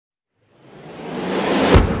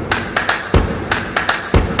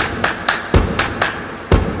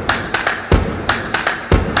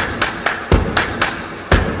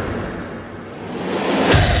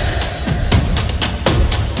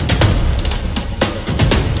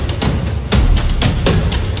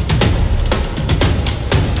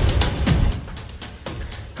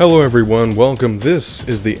Hello everyone, welcome. This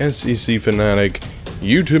is the SEC Fanatic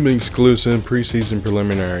YouTube exclusive preseason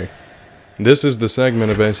preliminary. This is the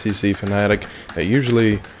segment of SEC Fanatic that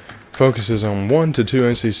usually focuses on 1 to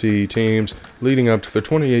 2 SEC teams leading up to the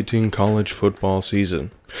 2018 college football season.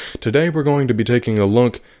 Today we're going to be taking a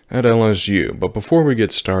look at LSU, but before we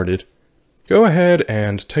get started, go ahead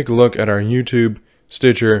and take a look at our YouTube,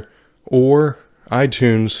 Stitcher, or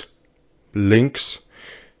iTunes links,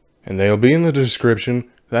 and they'll be in the description.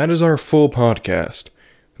 That is our full podcast.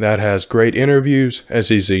 That has great interviews,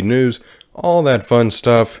 SEC news, all that fun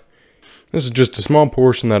stuff. This is just a small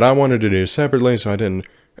portion that I wanted to do separately so I didn't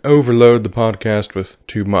overload the podcast with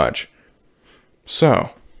too much.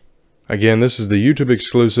 So, again, this is the YouTube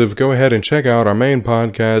exclusive. Go ahead and check out our main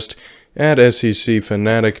podcast at SEC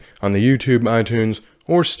Fanatic on the YouTube, iTunes,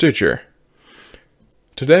 or Stitcher.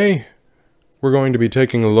 Today, we're going to be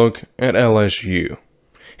taking a look at LSU.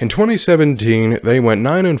 In 2017, they went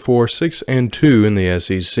 9-4, 6-2 in the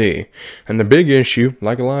SEC, and the big issue,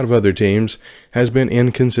 like a lot of other teams, has been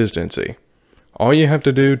inconsistency. All you have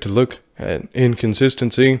to do to look at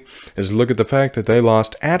inconsistency is look at the fact that they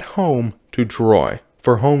lost at home to Troy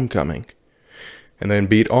for homecoming, and then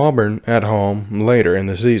beat Auburn at home later in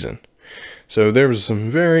the season. So there was some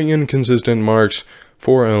very inconsistent marks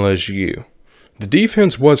for LSU. The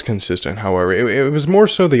defense was consistent, however. It was more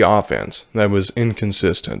so the offense that was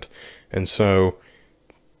inconsistent. And so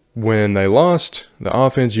when they lost, the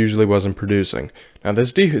offense usually wasn't producing. Now,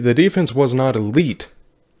 the defense was not elite,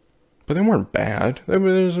 but they weren't bad. It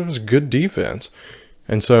was good defense.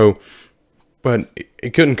 And so, but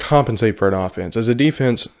it couldn't compensate for an offense. As a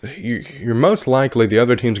defense, you're most likely the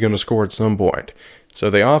other team's going to score at some point. So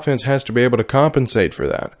the offense has to be able to compensate for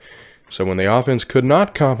that. So when the offense could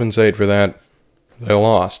not compensate for that, they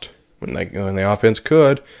lost. When the offense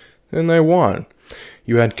could, then they won.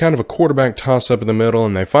 You had kind of a quarterback toss-up in the middle,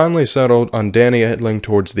 and they finally settled on Danny Etling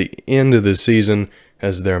towards the end of the season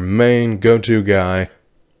as their main go-to guy.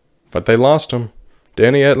 But they lost him.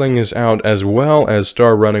 Danny Etling is out, as well as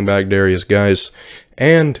star running back Darius Geis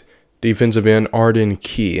and defensive end Arden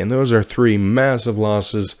Key. And those are three massive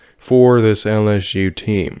losses for this LSU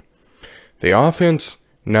team. The offense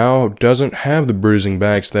now doesn't have the bruising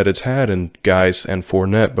backs that it's had in Geis and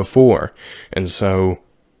Fournette before. And so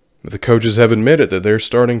the coaches have admitted that they're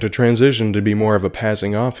starting to transition to be more of a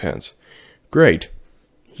passing offense. Great.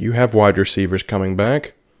 You have wide receivers coming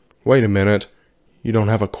back. Wait a minute. You don't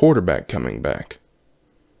have a quarterback coming back.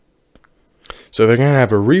 So they're going to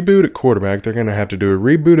have a reboot at quarterback. They're going to have to do a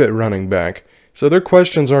reboot at running back. So their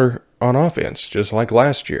questions are on offense, just like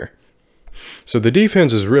last year. So the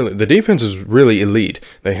defense is really elite.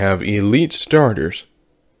 They have elite starters.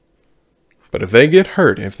 But if they get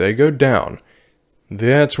hurt, if they go down,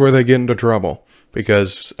 that's where they get into trouble.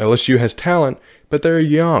 Because LSU has talent, but they're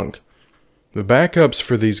young. The backups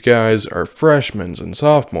for these guys are freshmen and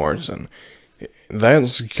sophomores, and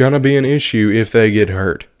that's going to be an issue if they get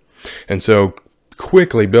hurt. And so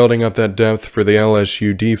quickly building up that depth for the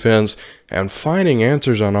LSU defense and finding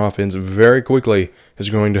answers on offense very quickly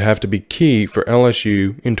is going to have to be key for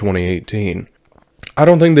LSU in 2018. I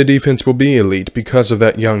don't think the defense will be elite because of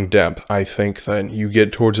that young depth. I think that you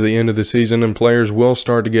get towards the end of the season and players will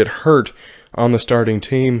start to get hurt on the starting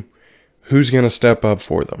team. Who's going to step up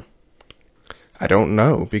for them? I don't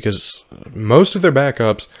know, because most of their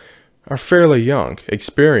backups are fairly young.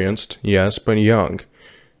 Experienced, yes, but young.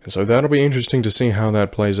 And so that'll be interesting to see how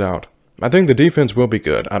that plays out. I think the defense will be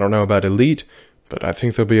good. I don't know about elite, but I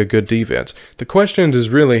think they'll be a good defense. The question is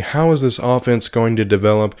really, how is this offense going to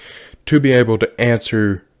develop to be able to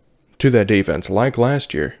answer to that defense like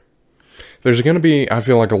last year? There's going to be, I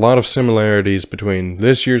feel like, a lot of similarities between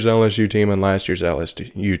this year's LSU team and last year's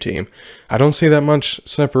LSU team. I don't see that much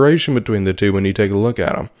separation between the two when you take a look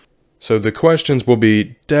at them. So the questions will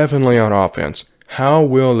be definitely on offense. How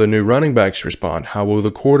will the new running backs respond? How will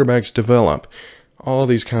the quarterbacks develop? All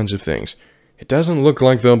these kinds of things. It doesn't look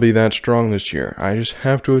like they'll be that strong this year. I just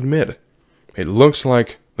have to admit. It looks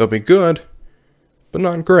like they'll be good, but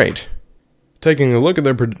not great. Taking a look at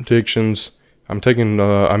their predictions, I'm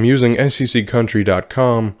using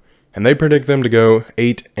SECcountry.com, and they predict them to go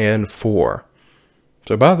 8-4.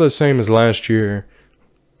 So about the same as last year,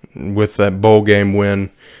 with that bowl game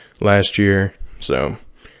win last year. So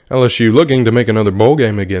LSU looking to make another bowl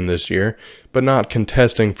game again this year, but not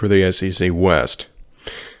contesting for the SEC West.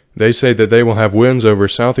 They say that they will have wins over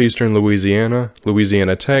Southeastern Louisiana,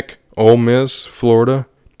 Louisiana Tech, Ole Miss, Florida,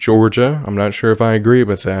 Georgia, I'm not sure if I agree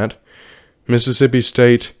with that, Mississippi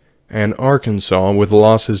State, and Arkansas, with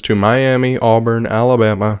losses to Miami, Auburn,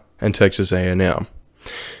 Alabama, and Texas A&M.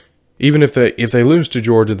 Even if they lose to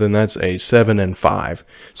Georgia, then that's a 7-5.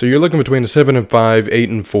 So you're looking between a 7-5,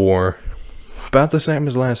 8-4, about the same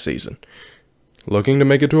as last season. Looking to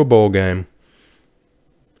make it to a bowl game.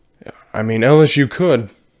 I mean, LSU could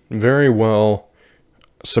very well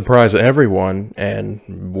surprise everyone and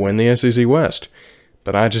win the SEC West.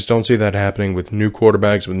 But I just don't see that happening with new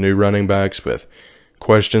quarterbacks, with new running backs, with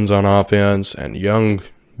questions on offense and young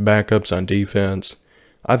backups on defense.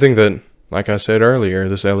 I think that, like I said earlier,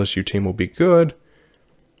 this LSU team will be good,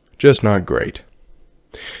 just not great.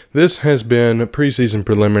 This has been Preseason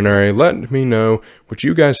Preliminary. Let me know what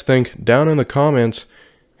you guys think down in the comments,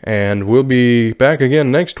 and we'll be back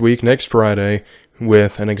again next week, next Friday,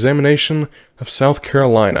 with an examination of South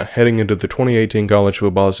Carolina heading into the 2018 college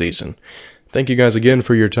football season. Thank you guys again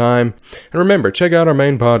for your time, and remember, check out our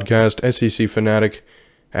main podcast, SEC Fanatic,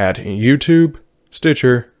 at YouTube,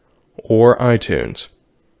 Stitcher, or iTunes.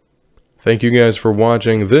 Thank you guys for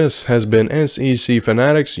watching. This has been SEC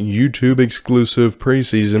Fanatics YouTube exclusive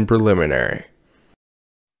Preseason Preliminary.